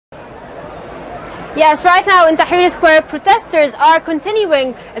Yes, right now in Tahrir Square, protesters are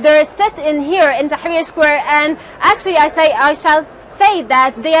continuing their sit-in here in Tahrir Square, and actually I shall say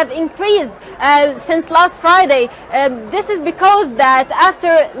that they have increased since last Friday. This is because that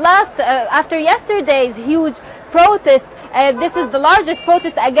after yesterday's huge protest, this is the largest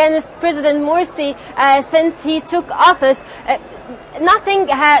protest against President Mursi since he took office.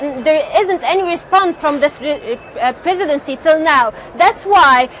 There isn't any response from this presidency till now. That's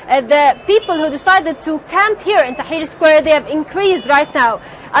why the people who decided to camp here in Tahrir Square, they have increased right now.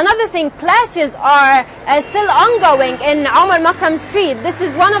 Another thing, clashes are still ongoing in Omar Makram Street. This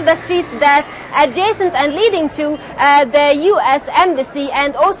is one of the streets that adjacent and leading to the U.S. Embassy,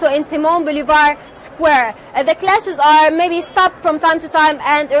 and also in Simon Bolivar Square. The clashes are maybe stopped from time to time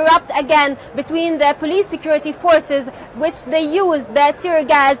and erupt again between the police security forces, which they use the tear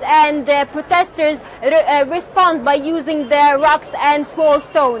gas, and the protesters respond by using the rocks and small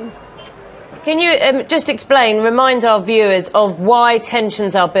stones. Can you just remind our viewers of why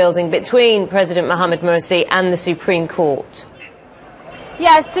tensions are building between President Mohammed Mursi and the Supreme Court?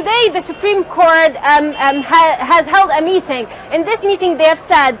 Yes, today the Supreme Court has held a meeting. In this meeting they have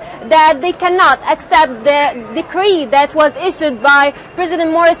said that they cannot accept the decree that was issued by President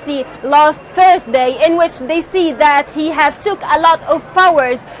Morsi last Thursday, in which they see that he has took a lot of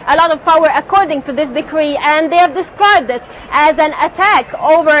power according to this decree, and they have described it as an attack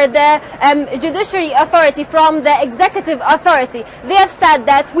over the judiciary authority from the executive authority. They have said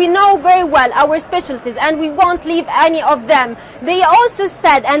that we know very well our specialties and we won't leave any of them. They also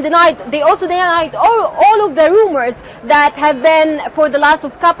said and denied all of the rumors that have been for the last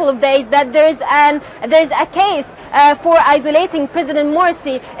couple of days that there's a case for isolating President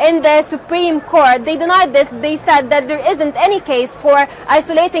Morsi in the Supreme Court. They denied this. They said that there isn't any case for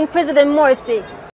isolating President Morsi.